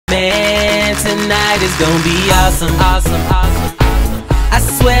Man, tonight is gonna be awesome, awesome, awesome, awesome. I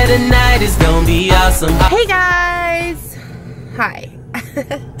swear tonight is gonna be awesome. Hey guys! Hi.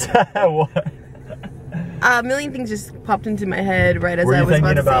 What? A million things just popped into my head right as Were I you was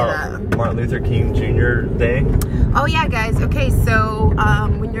thinking about to say about that. Martin Luther King Jr. Day? Oh yeah, guys. Okay, so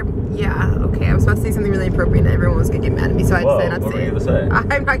when you're I was about to say something really appropriate and everyone was gonna get mad at me, so I decided not to what say were you it. gonna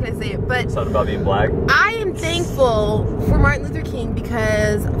say? I'm not gonna say it, but Something about being black? I am thankful for Martin Luther King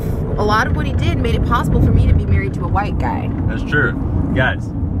because a lot of what he did made it possible for me to be married to a white guy. That's true. Guys,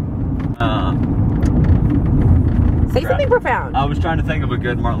 Say something profound. I was trying to think of a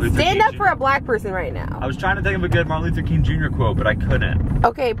good Martin Luther King. Stand up for a black person right now. I was trying to think of a good Martin Luther King Jr. quote, but I couldn't.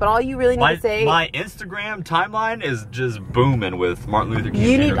 Okay, but all you really need to say... My Instagram timeline is just booming with Martin Luther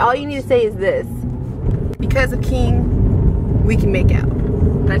King Jr. All you need to say is this. Because of King, we can make out.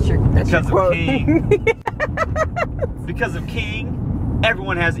 That's your quote. Because of King,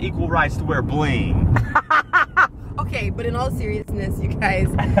 everyone has equal rights to wear bling. Okay, but in all seriousness, you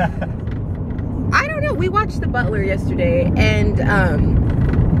guys... I don't know. We watched The Butler yesterday, and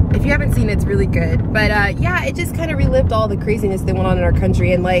if you haven't seen it, it's really good. But yeah, it just kind of relived all the craziness that went on in our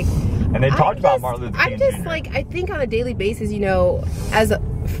country, and like, and they talked about Martin Luther King. I'm just like, I think on a daily basis, you know,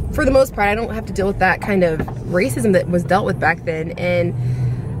 for the most part, I don't have to deal with that kind of racism that was dealt with back then, and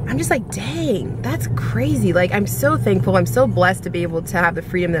I'm just like, dang, that's crazy. Like, I'm so thankful. I'm so blessed to be able to have the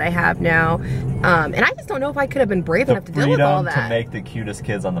freedom that I have now. And I just don't know if I could have been brave enough to deal with all that. To make the cutest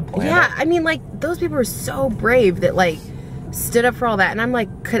kids on the planet. Yeah, I mean, like, those people were so brave that, like, stood up for all that. And I'm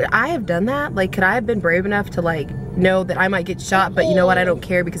like, could I have done that? Like, could I have been brave enough to, like, know that I might get shot, but you know what? I don't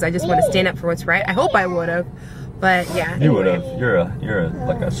care because I just want to stand up for what's right. I hope I would have. But yeah. You would have. You're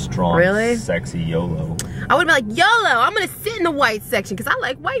like a strong, really sexy YOLO. I would have been like, YOLO, I'm gonna sit in the white section because I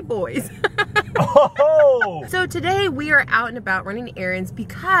like white boys. Oh! So today we are out and about running errands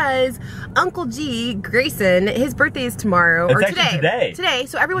because Uncle G, Grayson, his birthday is tomorrow. It's actually today. Today,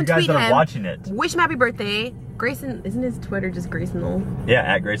 so everyone you guys tweet that are him. Watching it. Wish him happy birthday. Grayson, isn't his Twitter just Grayson Null? Yeah,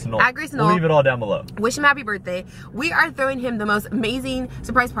 at Grayson Null. At Grayson Null. We'll leave it all down below. Wish him happy birthday. We are throwing him the most amazing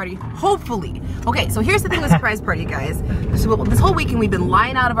surprise party, hopefully. Okay, so here's the thing with surprise party, guys. So this whole weekend we've been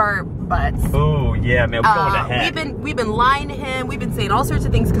lying out of our butts. Oh yeah, man, we're going to heck. We've been lying to him. We've been saying all sorts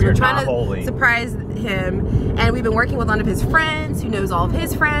of things because we're trying to surprise him. And we've been working with one of his friends who knows all of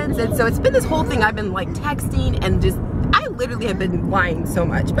his friends. And so it's been this whole thing. I've been like texting and just, I literally have been lying so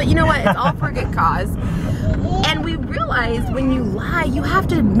much. But you know what? It's all for a good cause. And we realized when you lie, you have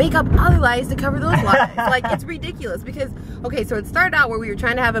to make up other lies to cover those lies. Like, it's ridiculous because, okay, so it started out where we were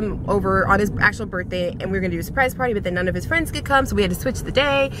trying to have him over on his actual birthday and we were gonna do a surprise party, but then none of his friends could come, so we had to switch the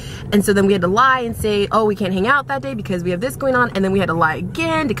day. And so then we had to lie and say, oh, we can't hang out that day because we have this going on, and then we had to lie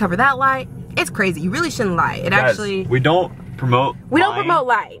again to cover that lie. It's crazy. You really shouldn't lie. It Guys, actually... We don't promote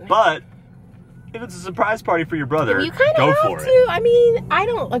lying. But if it's a surprise party for your brother, you kind of go have for to. it. I mean, I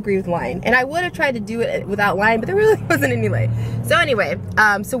don't agree with lying. And I would have tried to do it without lying, but there really wasn't any way. So anyway,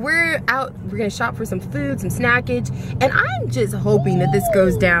 so we're out. We're going to shop for some food, some snackage. And I'm just hoping that this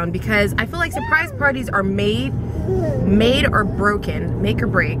goes down because I feel like surprise parties are made or broken, make or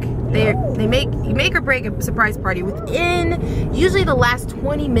break. They make or break a surprise party within usually the last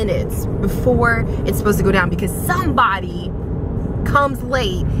 20 minutes before it's supposed to go down because somebody comes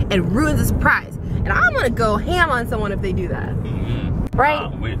late and ruins the surprise. And I'm gonna go ham on someone if they do that.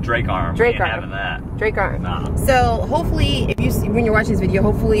 Right? Drake arm. Drake we ain't arm. having that. Drake arm. Nah. So hopefully, if you see, when you're watching this video,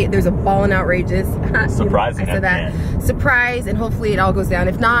 hopefully there's a ball and outrageous. Surprising. I said that. Surprise, and hopefully it all goes down.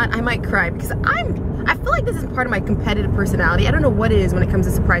 If not, I might cry because I feel like this is part of my competitive personality. I don't know what it is when it comes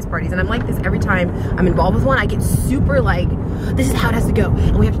to surprise parties, and I'm like this every time I'm involved with one. I get super like, this is how it has to go,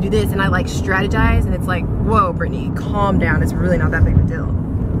 and we have to do this, and I like strategize, and it's like, whoa, Brittany, calm down. It's really not that big of a deal.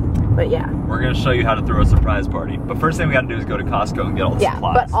 But yeah. We're gonna show you how to throw a surprise party. But first thing we gotta do is go to Costco and get all the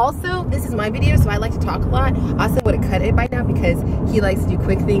supplies. But also, this is my video, so I like to talk a lot. Austin would have cut it by now because he likes to do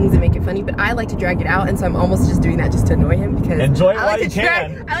quick things and make it funny, but I like to drag it out, and so I'm almost just doing that just to annoy him because enjoy I like to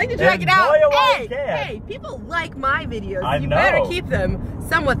drag it out. Hey, people like my videos. So you better keep them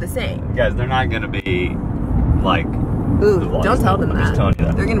somewhat the same. Guys, they're not gonna be like... Ooh, don't tell them that. I'm just telling you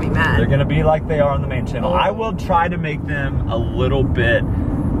that. They're gonna be mad. They're gonna be like they are on the main channel. I will try to make them a little bit,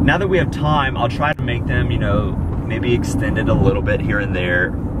 now that we have time, I'll try to make them, you know, maybe extended a little bit here and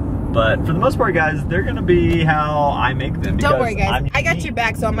there. But for the most part, guys, they're gonna be how I make them. Don't worry, guys. I got your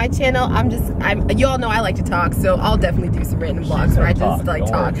back. So on my channel, you all know I like to talk, so I'll definitely do some random vlogs where I just like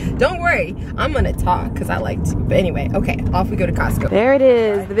talk. Don't worry, I'm gonna talk because I like to. But anyway, okay, off we go to Costco. There it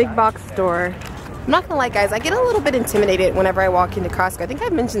is, the big box store. I'm not gonna lie, guys, I get a little bit intimidated whenever I walk into Costco. I think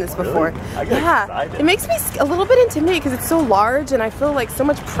I've mentioned this before. I get excited. It makes me a little bit intimidated because it's so large and I feel like so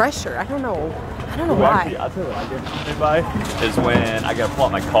much pressure. I don't know why. Actually, I'll tell you what I get intimidated by is when I gotta pull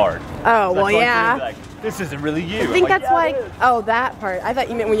out my card. Oh, well, yeah. Like, this isn't really you. I think like, that's why, oh, that part. I thought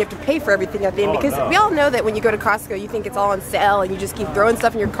you meant when you have to pay for everything at the end, because we all know that when you go to Costco, you think it's all on sale and you just keep throwing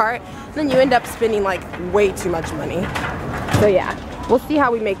stuff in your cart, and then you end up spending like way too much money. So yeah, we'll see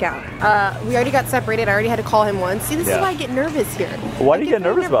how we make out. We already got separated. I already had to call him once. See, this is why I get nervous here. Why do you get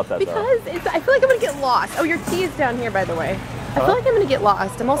nervous about that, because I feel like I'm gonna get lost. Oh, your tea is down here, by the way. I feel like I'm gonna get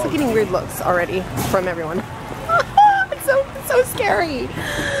lost. I'm also getting weird looks already from everyone. It's so scary.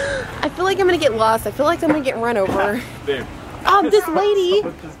 I feel like I'm gonna get lost. I feel like I'm gonna get run over. Babe. This lady.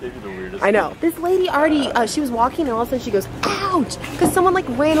 Just gave you the weirdest I know. This lady already, she was walking and all of a sudden she goes, ouch! Because someone like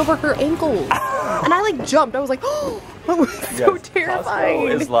ran over her ankles. And I like jumped. I was like, oh, that was so terrifying.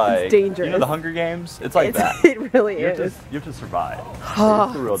 Costco is like, it's dangerous. You know the Hunger Games? It's like that. It really is. You have to survive.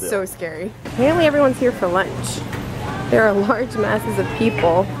 Oh, the real deal. So scary. Apparently everyone's here for lunch. There are large masses of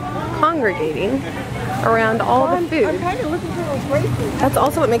people congregating around all the food. I'm kind of looking for those Grayson. That's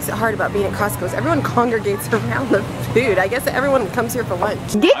also what makes it hard about being at Costco is everyone congregates around the food. I guess everyone comes here for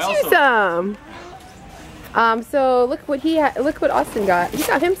lunch. Get you some! So look what look what Austin got. He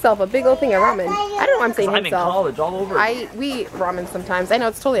got himself a big old thing of ramen. I don't know why I'm saying himself. I'm in college all over. We eat ramen sometimes. I know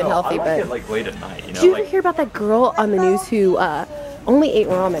it's totally unhealthy, I like it like late at night, you know? Did you ever hear about that girl on the news who only ate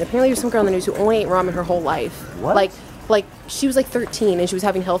ramen? Apparently there's some girl on the news who only ate ramen her whole life. What? Like she was like 13 and she was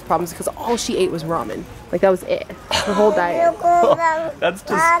having health problems because all she ate was ramen. Like that was it. Her whole diet. That's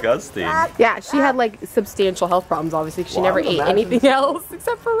disgusting. Yeah, she had like substantial health problems obviously because she never ate anything else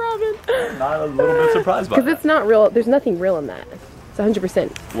except for ramen. Not a little bit surprised by that. Because it's not real. There's nothing real in that. It's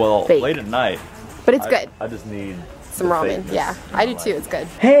 100% well, fake. Late at night. But it's good. I just need some ramen. Yeah, I do too. It's good.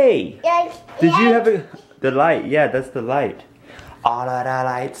 Hey! Did you have the light? Yeah, that's the light. All of the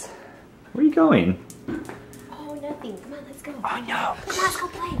lights. Where are you going? Nothing. Come on, let's go. Oh no. Let's go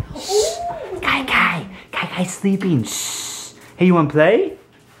play. Kai's sleeping. Shh. Hey, you want to play?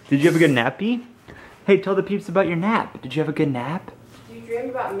 Did you have a good nappy? Hey, tell the peeps about your nap. Did you have a good nap? Did you dream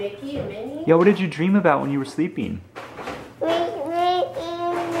about Mickey and Minnie? Yeah, what did you dream about when you were sleeping?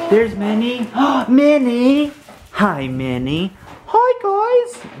 There's Minnie. Minnie. Hi, Minnie. Hi,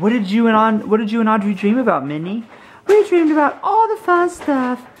 guys. What did you and Audrey dream about, Minnie? We dreamed about all the fun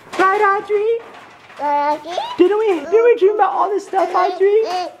stuff. Right, Audrey? Didn't we dream about all this stuff, Audrey?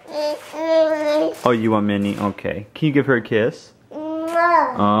 Oh, you want Minnie? Okay. Can you give her a kiss?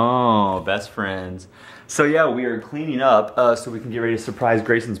 Oh, best friends. So yeah, we are cleaning up so we can get ready to surprise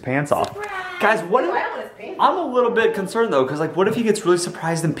Grayson's pants off. Guys, what if, I'm a little bit concerned though, because like what if he gets really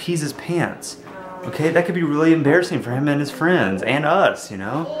surprised and pees his pants? Okay, that could be really embarrassing for him and his friends and us, you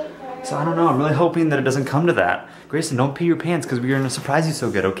know? So I don't know, I'm really hoping that it doesn't come to that. Grayson, don't pee your pants because we're gonna surprise you so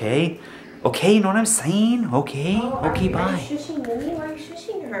good, okay? Okay, you know what I'm saying? Okay, okay, bye. Are you shushing Minnie? Why are you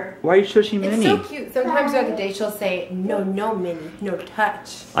shushing her? Why are you shushing Minnie? It's so cute. Sometimes throughout the day she'll say, no, no, Minnie, no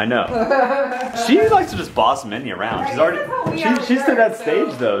touch. I know. She likes to just boss Minnie around. She's already, she's to that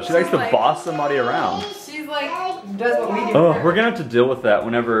stage though. She likes to boss somebody around. She's like, does what we do. Oh, we're gonna have to deal with that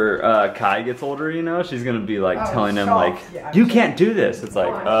whenever Kai gets older, you know? She's gonna be like telling him like, you can't do this. It's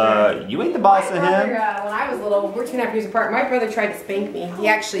like, you ain't the boss of him. When I was little, we're 2.5 years apart, my brother tried to spank me. He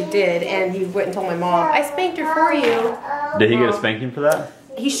actually did, and he went and told my mom, I spanked her for you. Did he get a spanking for that?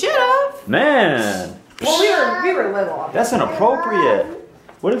 He should have. Man. Well, we were little. That's inappropriate.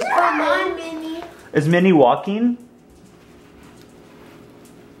 What is? Come on, Minnie. Is Minnie walking?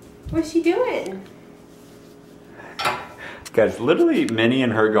 What's she doing? Guys, literally Minnie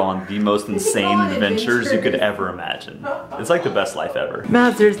and her go on the most insane adventures you could ever imagine. It's like the best life ever.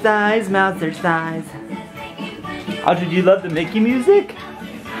 Mouser size, Mouser size. Audrey, do you love the Mickey music?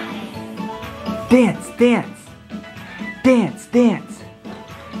 Dance, dance. Dance, dance.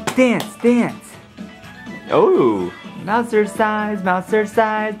 Dance, dance. Oh, Mouser size, Mouser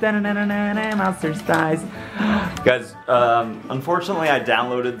size, da-na-na-na-na, Mouser size. Guys, unfortunately I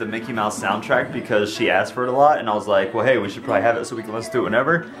downloaded the Mickey Mouse soundtrack because she asked for it a lot, and I was like, well, hey, we should probably have it so we can listen to it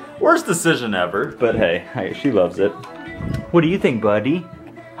whenever. Worst decision ever, but hey, she loves it. What do you think, buddy?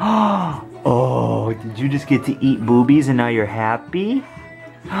 Oh, did you just get to eat boobies and now you're happy?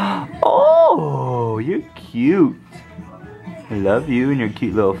 Oh, you're cute. I love you and your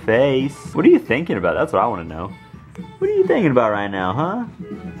cute little face. What are you thinking about? That's what I want to know. What are you thinking about right now, huh?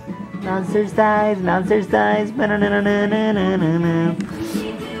 Monster size, monster size. Can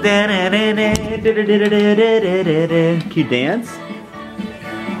you dance?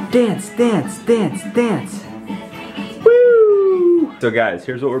 Dance, dance, dance, dance. Woo! So guys,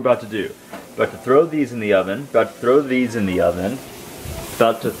 here's what we're about to do. About to throw these in the oven. About to throw these in the oven.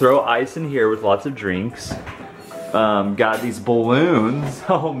 About to throw ice in here with lots of drinks. Got these balloons.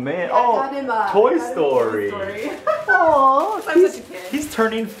 Oh man. Oh, Toy Story. Oh, he's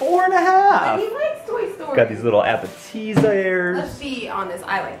turning 4.5. He likes Toy Story. Got these little appetizers. Let's be honest,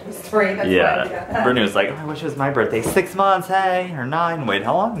 I like Toy Story. That's yeah. why I got that. Brittany was like, oh, I wish it was my birthday. 6 months, hey, or 9. Wait,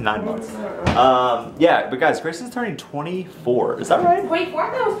 how long? 9 months. Yeah, but guys, Grayson's turning 24. Is that right? 24?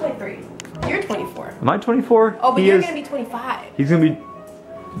 I thought it was 23. You're 24. Am I 24? Oh, but you're gonna be 25. He's gonna be,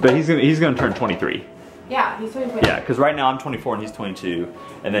 but he's gonna turn 23. Yeah, he's turning 23. Yeah, because right now I'm 24 and he's 22,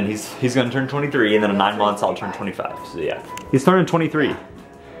 and then he's gonna turn 23, and then in 9 months I'll turn 25. So yeah, he's turning 23.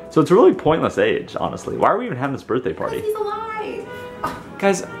 So it's a really pointless age, honestly. Why are we even having this birthday party? Because he's alive.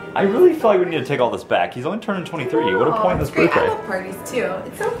 Guys, I really feel like we need to take all this back. He's only turning 23. What a pointless birthday. I love parties too.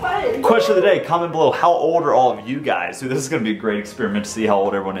 It's so fun. Question of the day, comment below, how old are all of you guys? So this is gonna be a great experiment to see how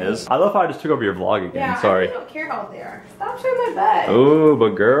old everyone is. I love how I just took over your vlog again, Yeah, sorry. I don't care how old they are. Stop showing my butt. Oh,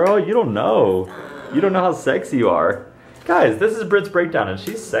 but girl, you don't know. You don't know how sexy you are. Guys, this is Britt's breakdown and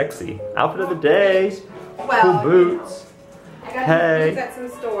she's sexy. Outfit of the day, Well, cool boots. I got Hey. these boots at some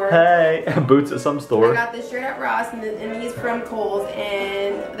store. Hey, boots at some I store. got this shirt at Ross and these from Kohl's,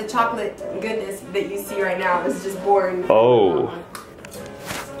 and the chocolate goodness that you see right now is just boring. Oh.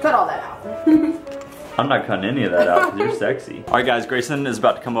 Cut all that out. I'm not cutting any of that out because you're sexy. All right guys, Grayson is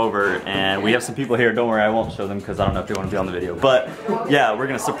about to come over and we have some people here. Don't worry, I won't show them because I don't know if they want to be on the video. But yeah, we're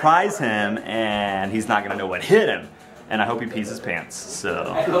gonna surprise him and he's not gonna know what hit him. And I hope he pees his pants,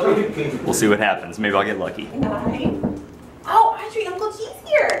 so we'll see what happens. Maybe I'll get lucky. Oh, actually, Uncle G's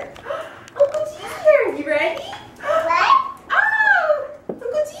here. Uncle G's here. You ready? What? Oh,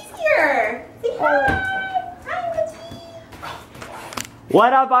 Uncle G's here. Say hi. Hi, Uncle G.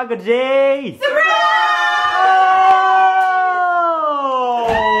 What up, Uncle G? Surprise!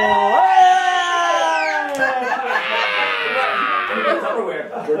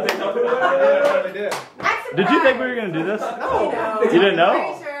 Did you think we were gonna do this? No. You didn't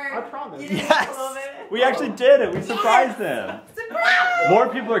know? Sure. I promise. Yes! We actually did it. We surprised him. Surprise! More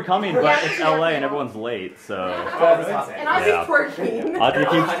people are coming, but it's LA and everyone's late, so. And Audrey's twerking. Audrey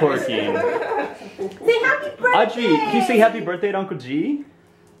keeps twerking. Say happy birthday! Audrey, can you say happy birthday to Uncle G?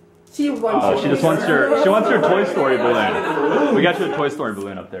 She wants. Oh, she just wants her Toy Story balloon. We got you a Toy Story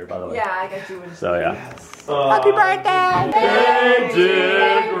balloon up there, by the way. Yeah, I got you one. So yeah. Happy birthday! Hey,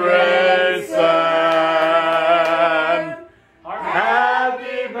 dear Grayson.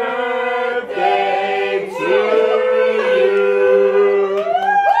 Happy birthday to you.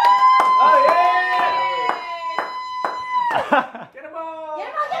 Oh yeah! Get him all!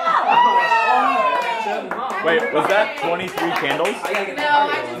 Wait, was that 23 candles? No, I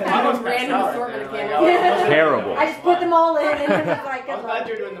just got a random assortment of candles. Terrible. I just put them all in and it was like I'm glad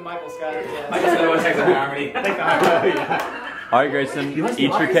you're doing the Michael Scott. I just said it was Texas Harmony. All right, Grayson, eat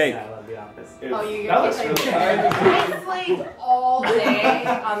your cake. Oh, you That looks really good. I slaved all day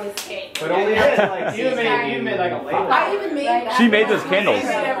on this cake. But only like you made like a label. I even made that. She made those candles.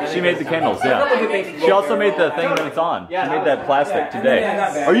 She made the candles, yeah. She also made the thing that it's on. She made that plastic today.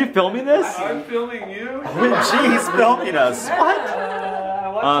 Are you filming this? I'm filming you. Oh, geez, filming us.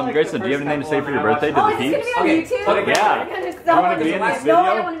 What? Grayson, do you have anything to say for your birthday to the Oh, is this peeps? gonna be on YouTube? Yeah. You want to be in this No, I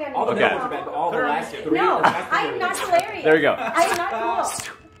video? don't want to be on All the Okay. videos have been all the last 3. No, I am not hilarious. There you go. I am not cool.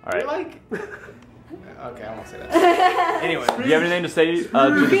 All right. Like. Okay, I won't say that. Anyway. Do you have anything to say to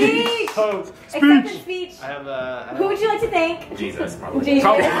the peeps? Speech! Acceptance speech. I have Who would you like to thank? Jesus, probably. Jesus. I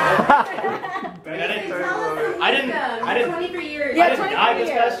didn't 23 years. Yeah, I didn't 23 die this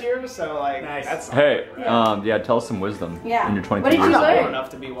years. past year, so like Nice. that's Hey, yeah, tell us some wisdom Yeah. in your 23 What did you years. I'm not learn? old enough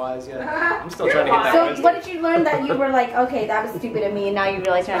to be wise yet. I'm still trying to get that So wisdom. what did you learn that you were like, okay, that was stupid of me, and now you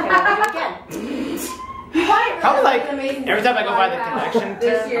realize you're not going to do it again? How like every time I go by the connection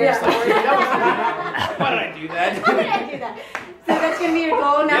term, I'm just like, that was, why did I do that? How did I do that? So that's going to be your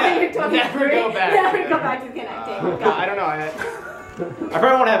goal now that you're 23? Never go back. Never go back to connecting. I don't know. I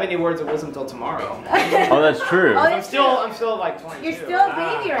probably won't have any words of wisdom until tomorrow. Oh, that's true. Oh, I'm still like 22. You're still a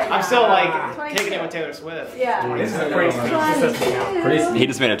baby right now. I'm still like 22. taking it with Taylor Swift. Yeah. This is a pretty 22. He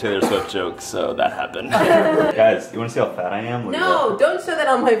just made a Taylor Swift joke, so that happened. Guys, you want to see how fat I am? Look No, don't show that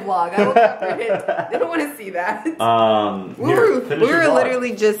on my vlog. I will cover it. They don't want to see that. at that. We were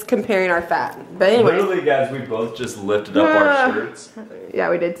literally just comparing our fat. But anyway. Literally, guys, we both just lifted up our shirts. Yeah,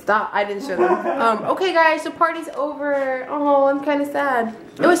 we did. Stop. I didn't show them. Okay, guys, so party's over. Oh, I'm kind of sad.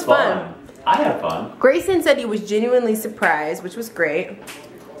 It was fun. I had fun. Grayson said he was genuinely surprised, which was great.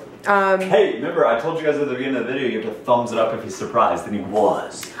 Hey, remember, I told you guys at the beginning of the video you have to thumbs it up if he's surprised, and he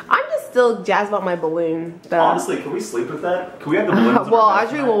was. I'm just still jazzed about my balloon. Honestly, can we sleep with that? Can we have the balloons? Well,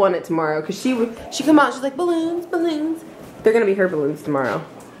 Audrey will want it tomorrow because she come out. She's like balloons, balloons. They're gonna be her balloons tomorrow.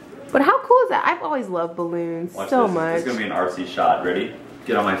 But how cool is that? I've always loved balloons so much. It's gonna be an artsy shot. Ready?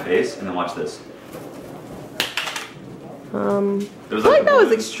 Get on my face and then watch this. I feel like that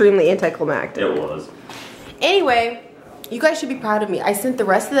was extremely anticlimactic. It was. Anyway, you guys should be proud of me. I sent the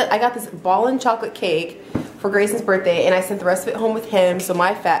rest of it. I got this ball and chocolate cake for Grayson's birthday, and I sent the rest of it home with him, so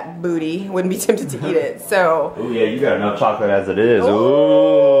my fat booty wouldn't be tempted to eat it. So. Oh yeah, you got enough chocolate as it is. Ooh,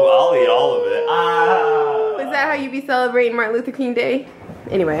 I'll eat all of it. Ah. Is that how you be celebrating Martin Luther King Day?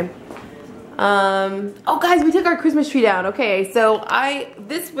 Anyway. Oh guys, we took our Christmas tree down. Okay, so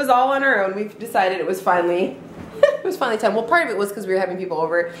this was all on our own. We've decided it was finally time. Well, part of it was because we were having people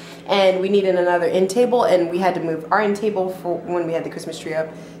over and we needed another end table, and we had to move our end table for when we had the Christmas tree up.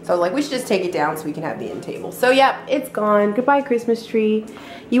 So I was like, we should just take it down so we can have the end table. So yeah, it's gone. Goodbye, Christmas tree.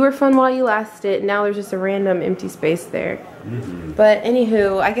 You were fun while you lasted. Now there's just a random empty space there. But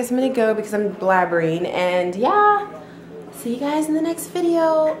anywho, I guess I'm gonna go because I'm blabbering, and yeah. See you guys in the next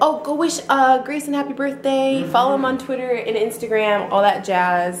video. Oh, go wish Grayson happy birthday. Follow him on Twitter and Instagram, all that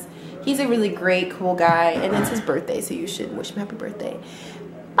jazz. He's a really great, cool guy, and it's his birthday, so you should wish him happy birthday.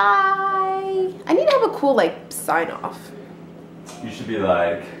 Bye. I need to have a cool, like, sign off. You should be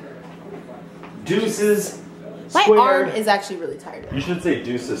like, deuces My squared. arm is actually really tired. You should say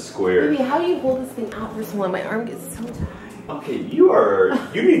deuces squared. Baby, how do you hold this thing out for so long? My arm gets so tired. Okay, you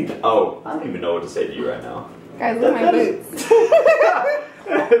need, oh, I don't even know what to say to you right now. Guys, look at my boots.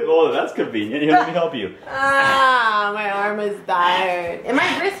 Well, that's convenient. Here, let me help you. Ah, my arm is tired. And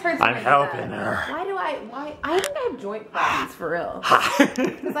my wrist hurts. I'm helping her. Why? I think I have joint problems for real.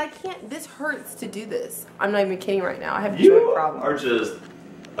 Because I can't, this hurts to do this. I'm not even kidding right now. I have joint problems. You are just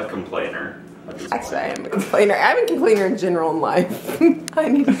a complainer. Actually, I am a complainer. I'm a complainer in general in life. I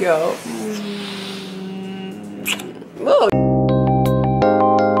need to go. Whoa.